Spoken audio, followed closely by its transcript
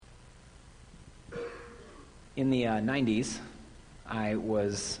In the 90s, I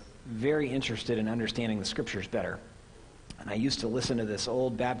was very interested in understanding the scriptures better. And I used to listen to this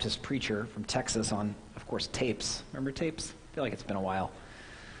old Baptist preacher from Texas on, of course, tapes. Remember tapes? I feel like it's been a while.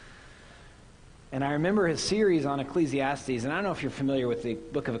 And I remember his series on Ecclesiastes, and I don't know if you're familiar with the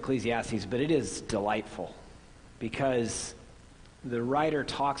book of Ecclesiastes, but it is delightful because the writer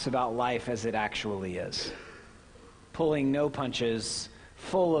talks about life as it actually is, pulling no punches,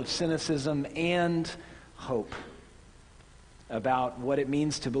 full of cynicism and hope about what it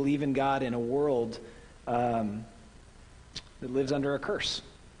means to believe in God in a world that lives under a curse.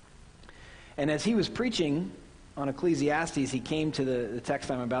 And as he was preaching on Ecclesiastes, he came to the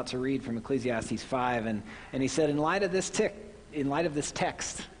text I'm about to read from Ecclesiastes 5, and he said, in light of this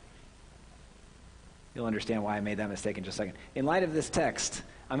text, you'll understand why I made that mistake in just a second. In light of this text,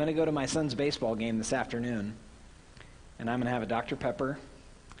 I'm going to go to my son's baseball game this afternoon, and I'm going to have a Dr. Pepper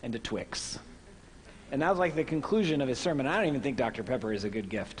and a Twix. And that was like the conclusion of his sermon. I don't even think Dr. Pepper is a good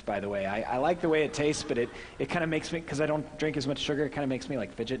gift, by the way. I like the way it tastes, but it kind of makes me, because I don't drink as much sugar, it kind of makes me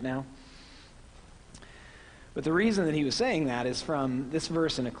like fidget now. But the reason that he was saying that is from this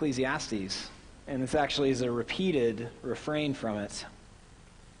verse in Ecclesiastes, and this actually is a repeated refrain from it.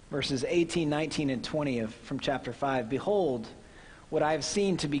 Verses 18, 19, and 20 from chapter 5. Behold, what I have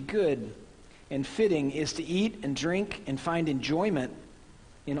seen to be good and fitting is to eat and drink and find enjoyment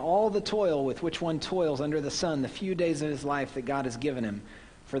in all the toil with which one toils under the sun the few days of his life that God has given him,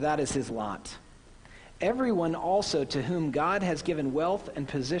 for that is his lot. Everyone also to whom God has given wealth and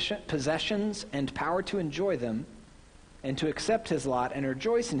possessions and power to enjoy them and to accept his lot and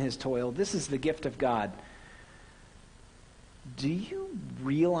rejoice in his toil, this is the gift of God. Do you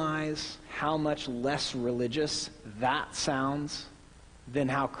realize how much less religious that sounds than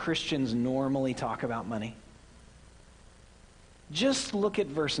how Christians normally talk about money? Just look at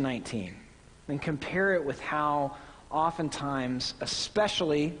verse 19 and compare it with how oftentimes,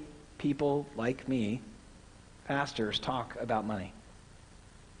 especially people like me, pastors, talk about money.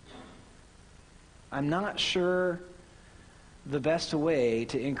 I'm not sure the best way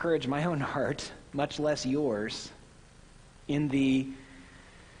to encourage my own heart, much less yours, in the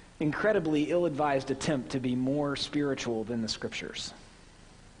incredibly ill-advised attempt to be more spiritual than the Scriptures.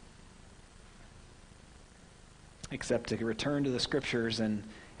 Except to return to the Scriptures and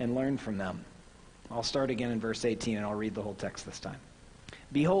learn from them. I'll start again in verse 18, and I'll read the whole text this time.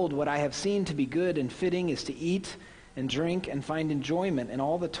 Behold, what I have seen to be good and fitting is to eat and drink and find enjoyment in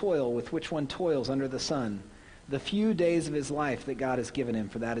all the toil with which one toils under the sun, the few days of his life that God has given him,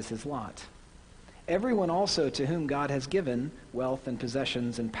 for that is his lot. Everyone also to whom God has given wealth and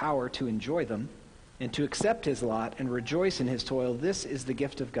possessions and power to enjoy them, and to accept his lot and rejoice in his toil, this is the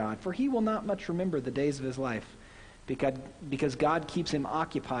gift of God. For he will not much remember the days of his life, because God keeps him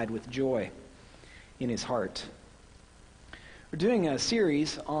occupied with joy in his heart. We're doing a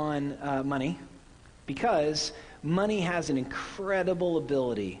series on money because money has an incredible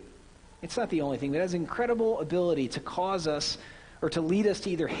ability. It's not the only thing, but it has an incredible ability to cause us or to lead us to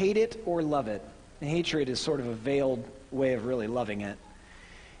either hate it or love it. And hatred is sort of a veiled way of really loving it.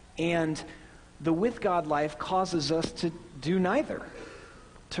 And the with God life causes us to do neither.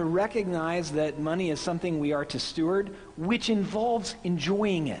 To recognize that money is something we are to steward, which involves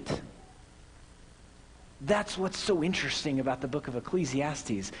enjoying it. That's what's so interesting about the book of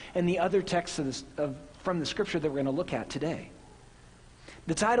Ecclesiastes and the other texts from the Scripture that we're going to look at today.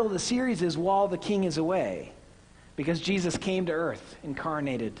 The title of the series is While the King is Away, because Jesus came to earth,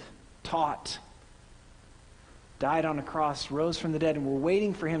 incarnated, taught, died on a cross, rose from the dead, and we're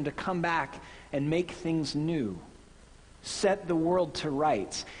waiting for him to come back and make things new, set the world to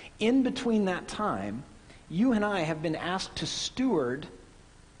rights. In between that time, you and I have been asked to steward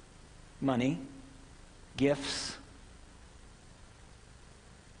money, gifts,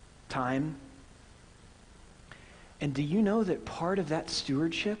 time. And do you know that part of that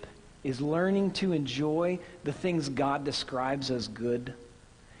stewardship is learning to enjoy the things God describes as good?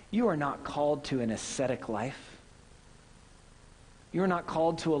 You are not called to an ascetic life. You are not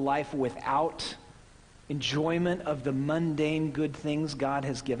called to a life without enjoyment of the mundane good things God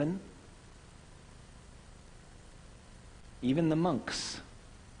has given. Even the monks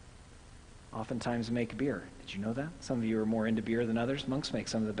oftentimes make beer. Did you know that? Some of you are more into beer than others. Monks make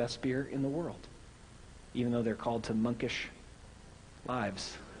some of the best beer in the world, even though they're called to monkish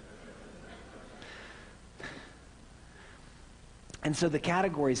lives. And so the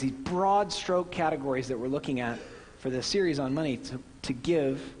categories, these broad stroke categories that we're looking at for this series on money, to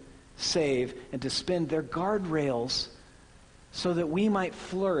give, save, and to spend, they're guardrails so that we might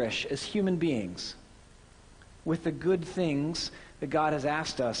flourish as human beings with the good things that God has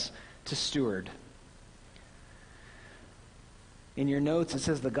asked us to steward. In your notes, it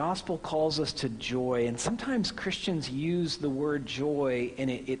says the gospel calls us to joy. And sometimes Christians use the word joy, and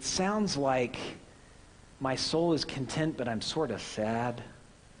it sounds like my soul is content, but I'm sort of sad.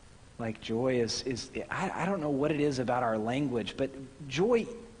 Like joy is I don't know what it is about our language, but joy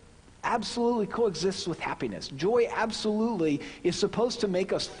absolutely coexists with happiness. Joy absolutely is supposed to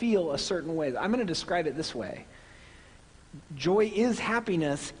make us feel a certain way. I'm going to describe it this way. Joy is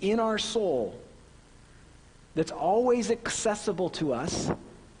happiness in our soul that's always accessible to us,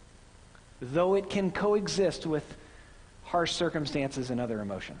 though it can coexist with harsh circumstances and other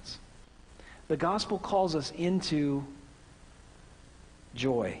emotions. The gospel calls us into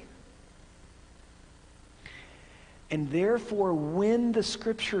joy. And therefore, when the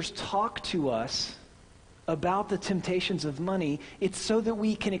scriptures talk to us about the temptations of money, it's so that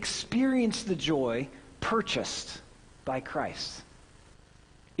we can experience the joy purchased by Christ.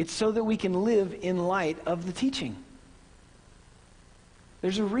 It's so that we can live in light of the teaching.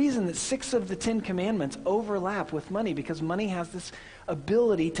 There's a reason that 6 of the 10 commandments overlap with money, because money has this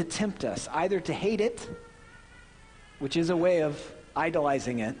ability to tempt us, either to hate it, which is a way of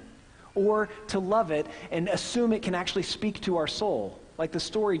idolizing it, or to love it and assume it can actually speak to our soul, like the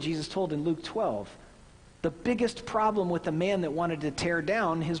story Jesus told in Luke 12. The biggest problem with the man that wanted to tear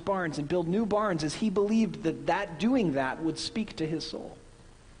down his barns and build new barns is he believed that doing that would speak to his soul.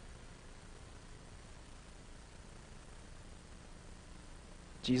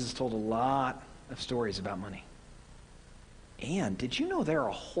 Jesus told a lot of stories about money. And did you know there are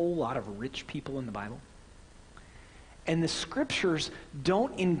a whole lot of rich people in the Bible? And the scriptures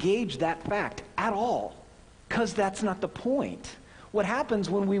don't engage that fact at all, because that's not the point. What happens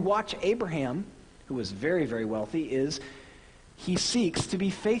when we watch Abraham, who was very, very wealthy, is he seeks to be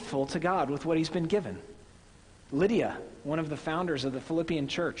faithful to God with what he's been given. Lydia, one of the founders of the Philippian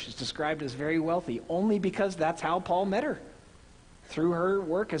church, is described as very wealthy only because that's how Paul met her, through her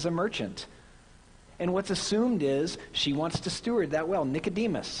work as a merchant. And what's assumed is she wants to steward that well.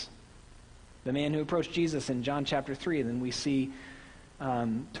 Nicodemus, the man who approached Jesus in John chapter 3, and then we see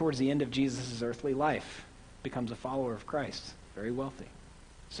towards the end of Jesus' earthly life, becomes a follower of Christ, very wealthy.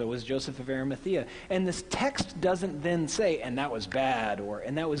 So was Joseph of Arimathea. And this text doesn't then say, and that was bad, or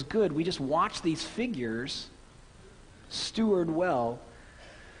and that was good. We just watch these figures steward well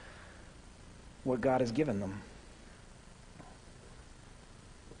what God has given them.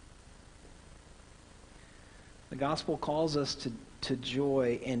 The gospel calls us to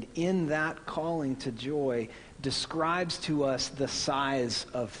joy, and in that calling to joy describes to us the size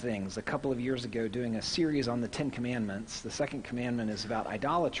of things. A couple of years ago, doing a series on the 10 Commandments, the second commandment is about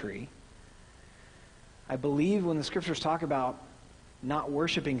idolatry. I believe when the scriptures talk about not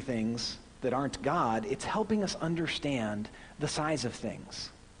worshiping things that aren't God, it's helping us understand the size of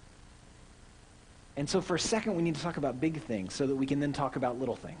things. And so for a second, we need to talk about big things so that we can then talk about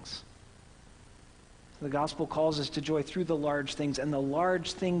little things. The gospel calls us to joy through the large things, and the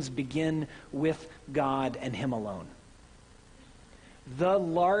large things begin with God and Him alone. The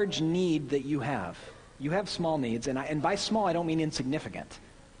large need that you have small needs, and by small I don't mean insignificant,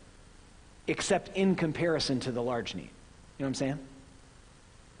 except in comparison to the large need. You know what I'm saying?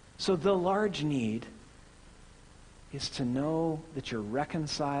 So the large need is to know that you're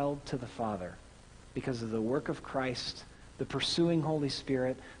reconciled to the Father because of the work of Christ, the pursuing Holy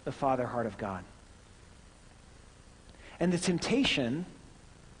Spirit, the Father heart of God. And the temptation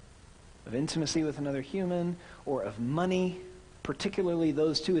of intimacy with another human or of money, particularly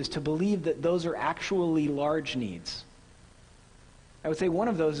those two, is to believe that those are actually large needs. I would say one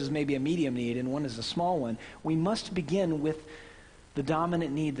of those is maybe a medium need and one is a small one. We must begin with the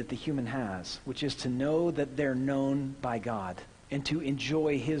dominant need that the human has, which is to know that they're known by God and to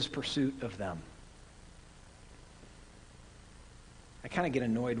enjoy His pursuit of them. I kind of get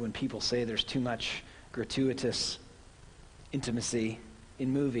annoyed when people say there's too much gratuitous intimacy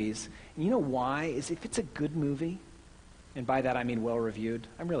in movies. And you know why? Is if it's a good movie, and by that I mean well-reviewed.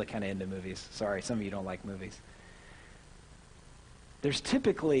 I'm really kind of into movies. Sorry, some of you don't like movies. There's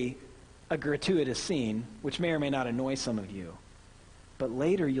typically a gratuitous scene, which may or may not annoy some of you. But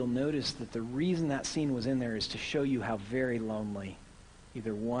later you'll notice that the reason that scene was in there is to show you how very lonely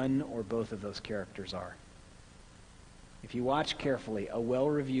either one or both of those characters are. If you watch carefully, a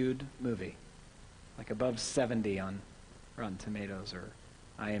well-reviewed movie, like above 70 on Rotten Tomatoes or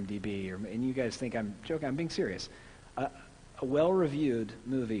IMDb, and you guys think I'm joking, I'm being serious. A well-reviewed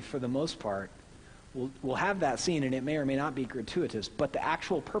movie, for the most part, will have that scene, and it may or may not be gratuitous, but the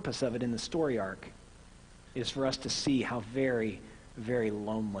actual purpose of it in the story arc is for us to see how very, very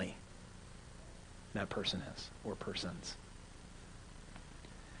lonely that person is, or persons.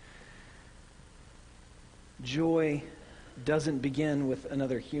 Joy doesn't begin with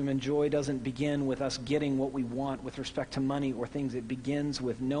another human. Joy doesn't begin with us getting what we want with respect to money or things. It begins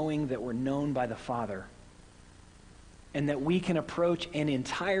with knowing that we're known by the Father and that we can approach an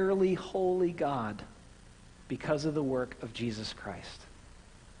entirely holy God because of the work of Jesus Christ.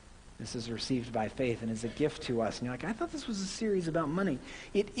 This is received by faith and is a gift to us. And you're like, I thought this was a series about money.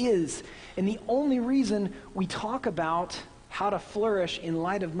 It is. And the only reason we talk about how to flourish in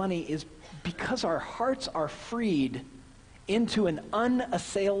light of money is because our hearts are freed into an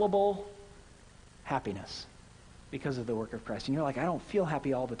unassailable happiness because of the work of Christ. And you're like, I don't feel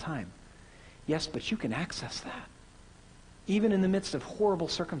happy all the time. Yes, but you can access that. Even in the midst of horrible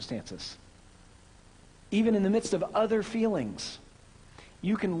circumstances. Even in the midst of other feelings.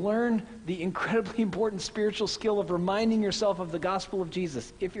 You can learn the incredibly important spiritual skill of reminding yourself of the gospel of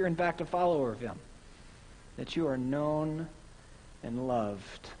Jesus, if you're in fact a follower of him. That you are known and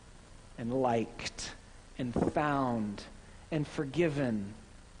loved and liked and found and forgiven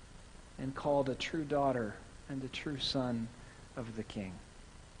and called a true daughter and a true son of the King.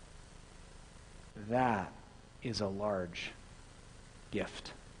 That is a large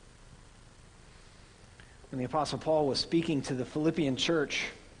gift. When the Apostle Paul was speaking to the Philippian church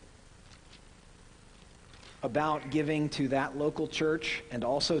about giving to that local church and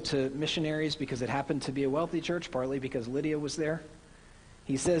also to missionaries because it happened to be a wealthy church, partly because Lydia was there,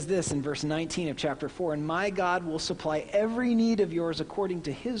 he says this in verse 19 of chapter 4, "And my God will supply every need of yours according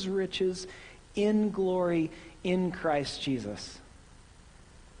to his riches in glory in Christ Jesus."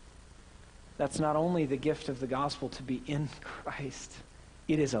 That's not only the gift of the gospel to be in Christ,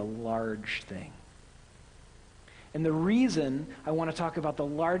 it is a large thing. And the reason I want to talk about the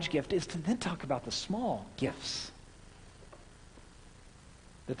large gift is to then talk about the small gifts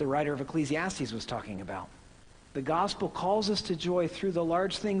that the writer of Ecclesiastes was talking about. The gospel calls us to joy through the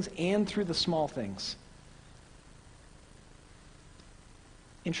large things and through the small things.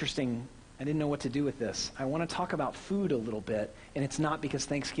 Interesting. I didn't know what to do with this. I want to talk about food a little bit, and it's not because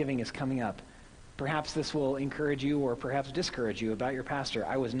Thanksgiving is coming up. Perhaps this will encourage you or perhaps discourage you about your pastor.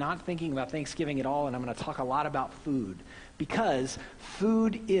 I was not thinking about Thanksgiving at all, and I'm going to talk a lot about food because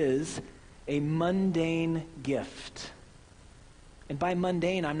food is a mundane gift. And by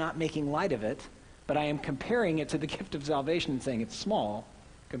mundane, I'm not making light of it, but I am comparing it to the gift of salvation and saying it's small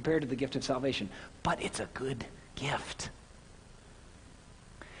compared to the gift of salvation. But it's a good gift.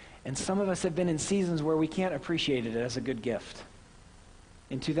 And some of us have been in seasons where we can't appreciate it as a good gift.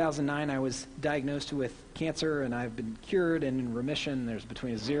 In 2009, I was diagnosed with cancer, and I've been cured and in remission. There's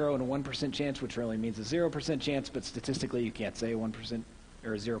between a 0 and a 1% chance, which really means a 0% chance, but statistically you can't say a 1%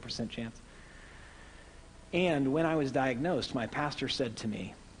 or a 0% chance. And when I was diagnosed, my pastor said to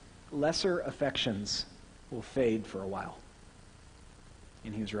me, lesser affections will fade for a while.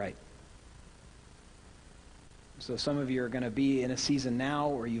 And he was right. So some of you are going to be in a season now,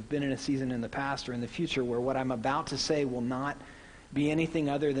 or you've been in a season in the past or in the future, where what I'm about to say will not be anything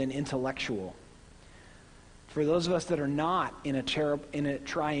other than intellectual. For those of us that are not in a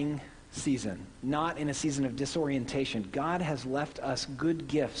trying season, not in a season of disorientation, God has left us good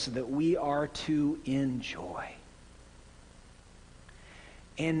gifts that we are to enjoy.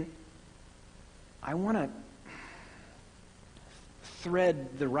 And I want to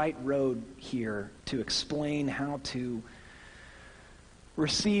thread the right road here to explain how to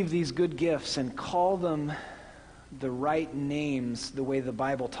receive these good gifts and call them the right names the way the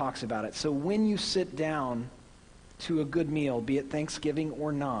Bible talks about it. So when you sit down to a good meal, be it Thanksgiving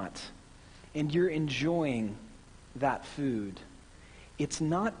or not, and you're enjoying that food, it's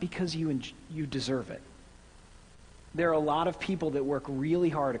not because you deserve it. There are a lot of people that work really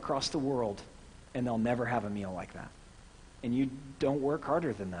hard across the world, and they'll never have a meal like that. And you don't work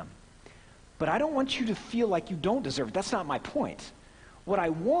harder than them. But I don't want you to feel like you don't deserve it. That's not my point. What I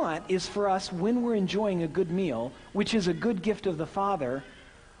want is for us, when we're enjoying a good meal, which is a good gift of the Father,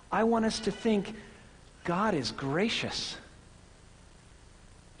 I want us to think, God is gracious.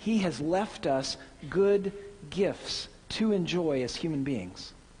 He has left us good gifts to enjoy as human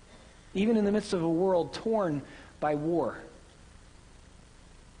beings. Even in the midst of a world torn by war,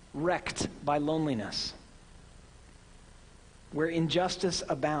 wrecked by loneliness, where injustice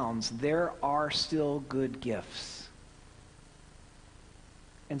abounds, there are still good gifts.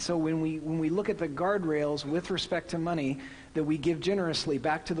 And so when we look at the guardrails with respect to money, that we give generously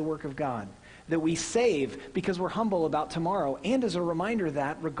back to the work of God, that we save because we're humble about tomorrow, and as a reminder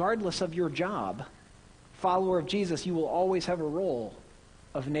that regardless of your job, follower of Jesus, you will always have a role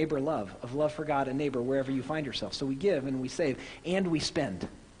of neighbor love, of love for God and neighbor wherever you find yourself. So we give and we save and we spend.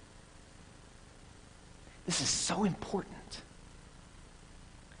 This is so important.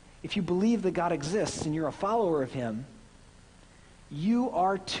 If you believe that God exists and you're a follower of him, You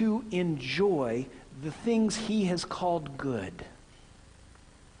are to enjoy the things he has called good.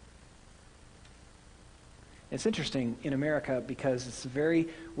 It's interesting in America because it's a very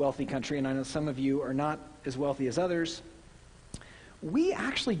wealthy country, and I know some of you are not as wealthy as others. We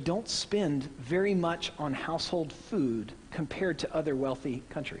actually don't spend very much on household food compared to other wealthy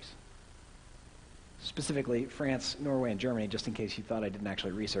countries. Specifically, France, Norway, and Germany, just in case you thought I didn't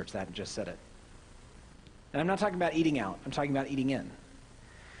actually research that and just said it. And I'm not talking about eating out. I'm talking about eating in.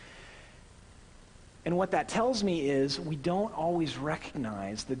 And what that tells me is we don't always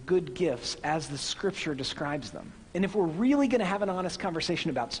recognize the good gifts as the Scripture describes them. And if we're really going to have an honest conversation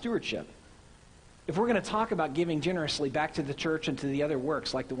about stewardship, if we're going to talk about giving generously back to the church and to the other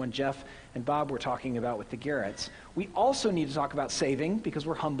works like the one Jeff and Bob were talking about with the Garretts, we also need to talk about saving because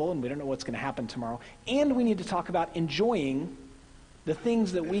we're humble and we don't know what's going to happen tomorrow. And we need to talk about enjoying the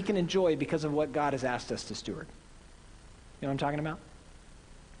things that we can enjoy because of what God has asked us to steward. You know what I'm talking about?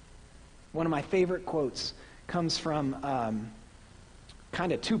 One of my favorite quotes comes from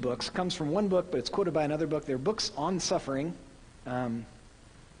kind of two books. Comes from one book, but it's quoted by another book. They're books on suffering.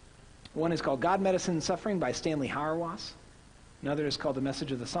 One is called God, Medicine, and Suffering by Stanley Hauerwas. Another is called The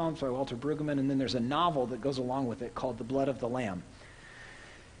Message of the Psalms by Walter Brueggemann. And then there's a novel that goes along with it called The Blood of the Lamb.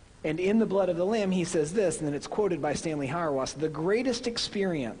 And in The Blood of the Lamb, he says this, and then it's quoted by Stanley Hauerwas: the greatest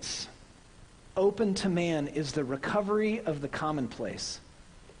experience open to man is the recovery of the commonplace.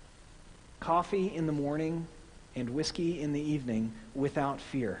 Coffee in the morning and whiskey in the evening without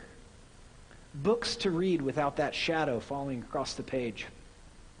fear. Books to read without that shadow falling across the page.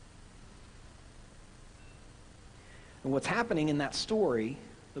 And what's happening in that story,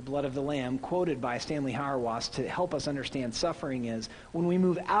 The Blood of the Lamb, quoted by Stanley Hauerwas to help us understand suffering, is when we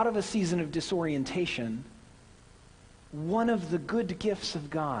move out of a season of disorientation, one of the good gifts of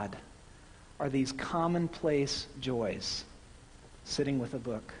God are these commonplace joys. Sitting with a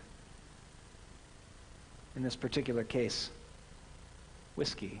book. In this particular case,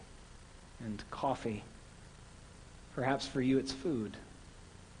 whiskey and coffee. Perhaps for you it's food.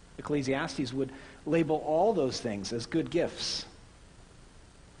 Ecclesiastes would label all those things as good gifts.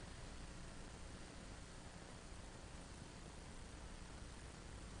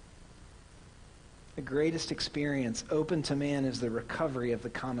 The greatest experience open to man is the recovery of the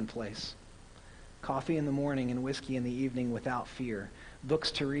commonplace. Coffee in the morning and whiskey in the evening without fear.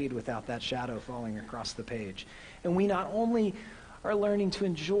 Books to read without that shadow falling across the page. And we not only are learning to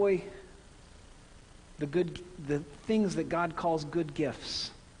enjoy the things that God calls good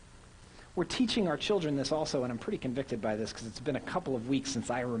gifts, we're teaching our children this also, and I'm pretty convicted by this because it's been a couple of weeks since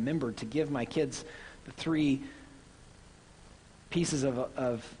I remembered to give my kids the 3 pieces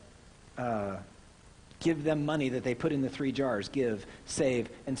of give them money that they put in the 3 jars: give, save,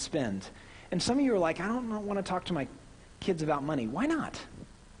 and spend. And some of you are like, I don't want to talk to my kids about money. Why not?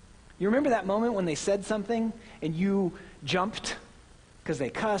 You remember that moment when they said something and you jumped because they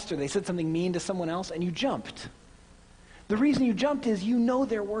cussed or they said something mean to someone else and you jumped? The reason you jumped is you know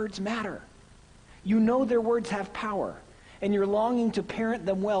their words matter. You know their words have power. And you're longing to parent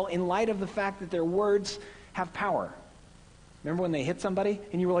them well in light of the fact that their words have power. Remember when they hit somebody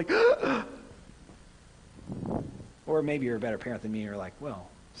and you were like, or maybe you're a better parent than me and you're like, well,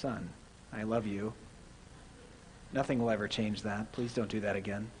 son, I love you. Nothing will ever change that. Please don't do that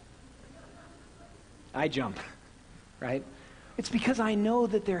again. I jump, right? It's because I know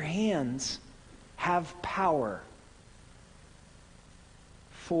that their hands have power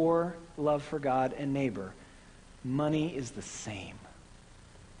for love for God and neighbor. Money is the same.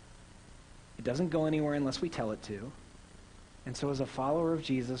 It doesn't go anywhere unless we tell it to. And so as a follower of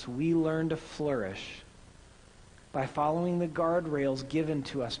Jesus, we learn to flourish by following the guardrails given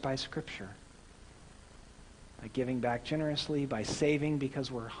to us by Scripture. By giving back generously, by saving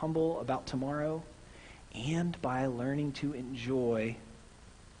because we're humble about tomorrow, and by learning to enjoy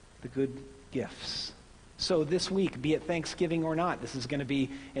the good gifts. So this week, be it Thanksgiving or not, this is going to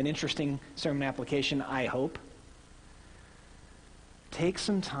be an interesting sermon application, I hope. Take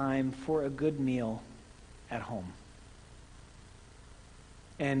some time for a good meal at home.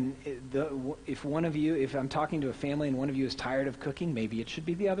 And if I'm talking to a family and one of you is tired of cooking, maybe it should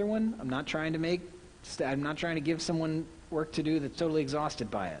be the other one. I'm not trying to give someone work to do that's totally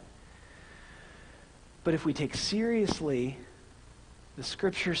exhausted by it. But if we take seriously the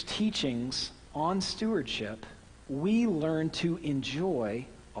Scripture's teachings on stewardship, we learn to enjoy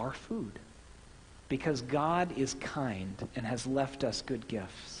our food because God is kind and has left us good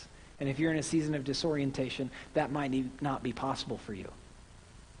gifts. And if you're in a season of disorientation, that might not be possible for you.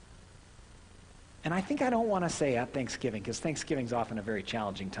 And I think I don't want to say at Thanksgiving, because Thanksgiving's often a very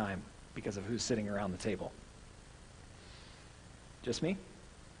challenging time because of who's sitting around the table. Just me?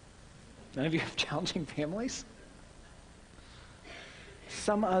 None of you have challenging families?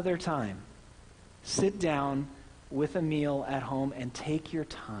 Some other time, sit down with a meal at home and take your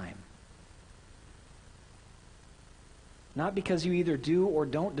time. Not because you either do or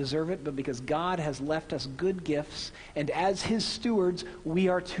don't deserve it, but because God has left us good gifts, and as his stewards, we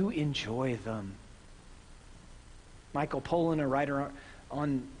are to enjoy them. Michael Pollan, a writer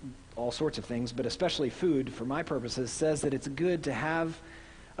on all sorts of things, but especially food, for my purposes, says that it's good to have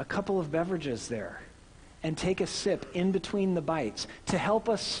a couple of beverages there and take a sip in between the bites to help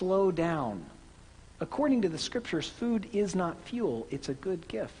us slow down. According to the scriptures, food is not fuel. It's a good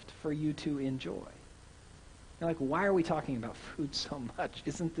gift for you to enjoy. You're like, why are we talking about food so much?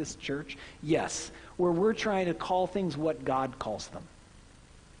 Isn't this church? Yes, where we're trying to call things what God calls them.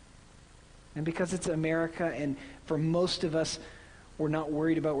 And because it's America, and for most of us, we're not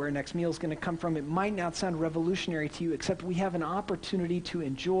worried about where our next meal is going to come from, it might not sound revolutionary to you, except we have an opportunity to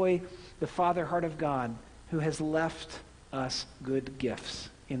enjoy the Father heart of God who has left us good gifts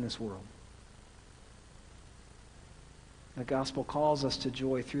in this world. The gospel calls us to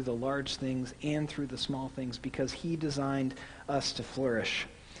joy through the large things and through the small things because he designed us to flourish.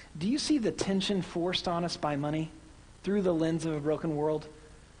 Do you see the tension forced on us by money through the lens of a broken world?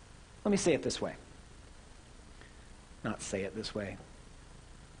 Let me say it this way. Not say it this way.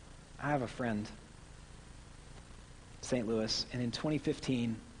 I have a friend, St. Louis, and in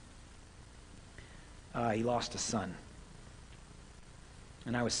 2015, he lost a son.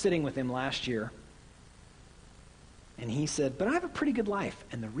 And I was sitting with him last year, and he said, but I have a pretty good life.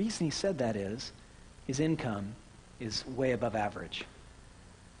 And the reason he said that is his income is way above average.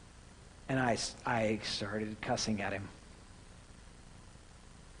 And I started cussing at him.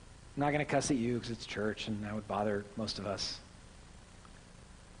 I'm not going to cuss at you because it's church and that would bother most of us.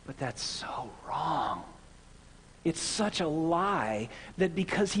 But that's so wrong. It's such a lie that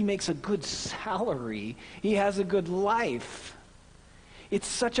because he makes a good salary, he has a good life. It's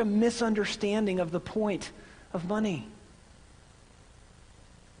such a misunderstanding of the point of money.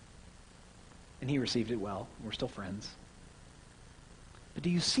 And he received it well. We're still friends. But do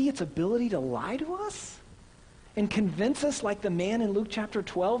you see its ability to lie to us? And convince us, like the man in Luke chapter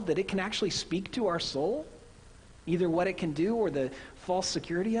 12, that it can actually speak to our soul? Either what it can do or the false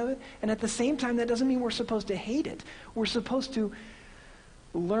security of it. And at the same time, that doesn't mean we're supposed to hate it. We're supposed to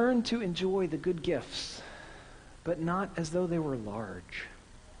learn to enjoy the good gifts, but not as though they were large.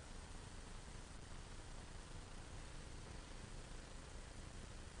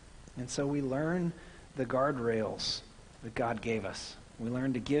 And so we learn the guardrails that God gave us. We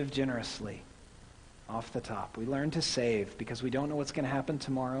learn to give generously off the top. We learn to save because we don't know what's going to happen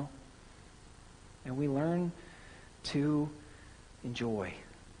tomorrow. And we learn to enjoy.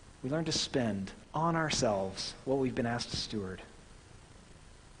 We learn to spend on ourselves what we've been asked to steward.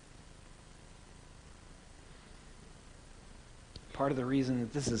 Part of the reason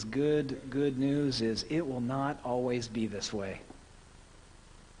that this is good news is it will not always be this way.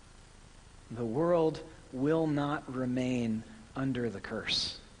 The world will not remain under the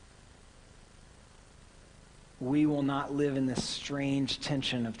curse. We will not live in this strange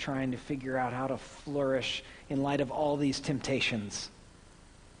tension of trying to figure out how to flourish in light of all these temptations.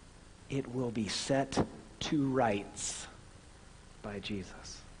 It will be set to rights by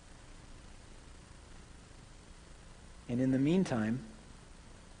Jesus. And in the meantime,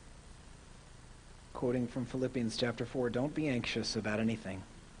 quoting from Philippians chapter 4, don't be anxious about anything,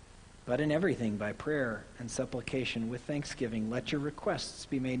 but in everything by prayer and supplication with thanksgiving, let your requests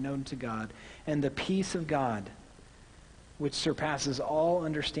be made known to God, and the peace of God, which surpasses all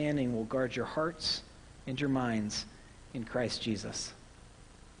understanding, will guard your hearts and your minds in Christ Jesus.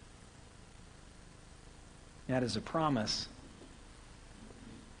 That is a promise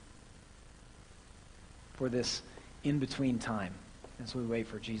for this in-between time as we wait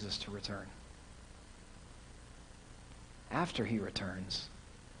for Jesus to return. After he returns,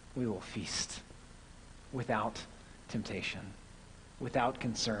 we will feast without temptation, without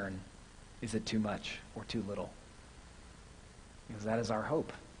concern. Is it too much or too little? Because that is our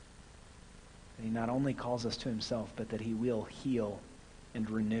hope. That he not only calls us to himself, but that he will heal and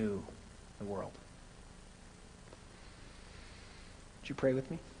renew the world. Would you pray with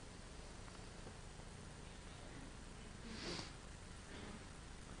me?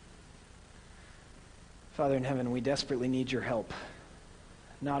 Father in heaven, we desperately need your help.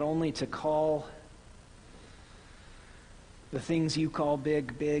 Not only to call the things you call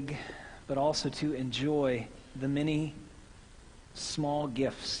big, big, but also to enjoy the many small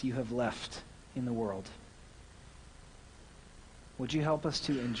gifts you have left in the world. Would you help us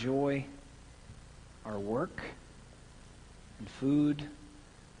to enjoy our work and food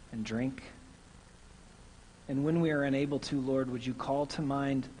and drink. And when we are unable to, Lord, would you call to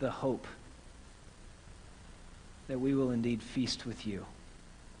mind the hope that we will indeed feast with you.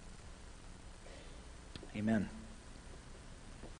 Amen.